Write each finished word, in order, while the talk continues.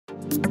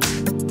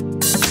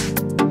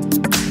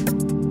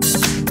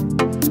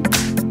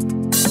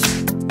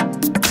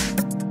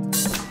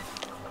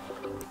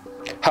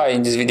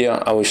in this video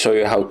I will show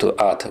you how to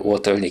add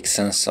water leak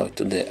sensor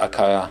to the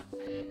Aqara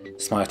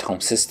Smart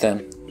Home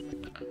system.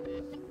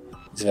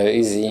 It's very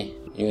easy.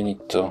 You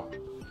need to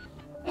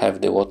have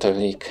the water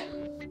leak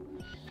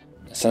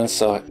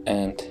sensor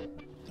and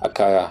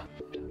Aqara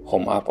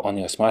Home app on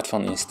your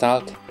smartphone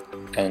installed,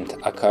 and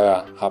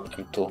Aqara Hub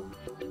M2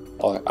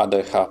 or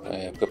other hub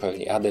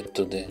properly added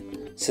to the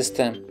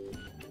system,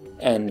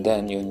 and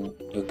then you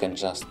can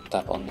just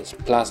tap on this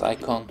plus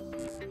icon,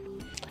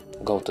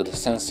 go to the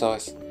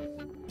sensors,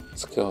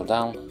 scroll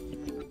down,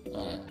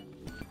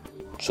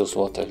 choose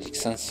water leak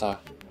sensor,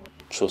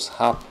 choose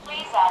hub,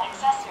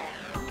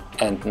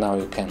 and now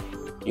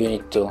you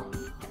need to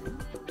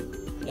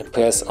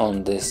press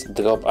on this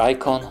drop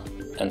icon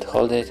and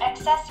hold it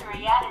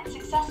accessory added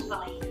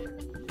successfully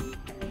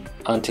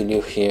until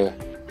you hear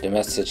the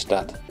message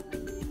that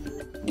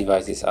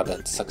device is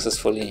added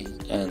successfully.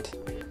 And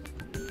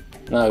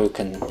now you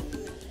can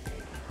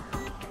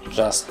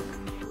just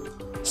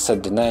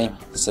set the name,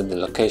 set the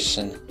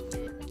location,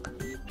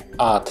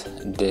 add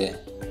the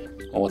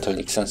water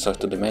leak sensor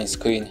to the main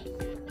screen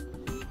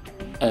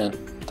and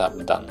tap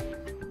done.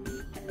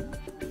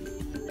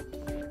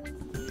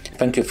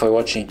 Thank you for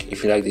watching.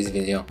 If you like this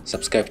video,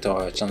 subscribe to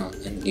our channel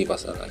and give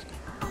us a like.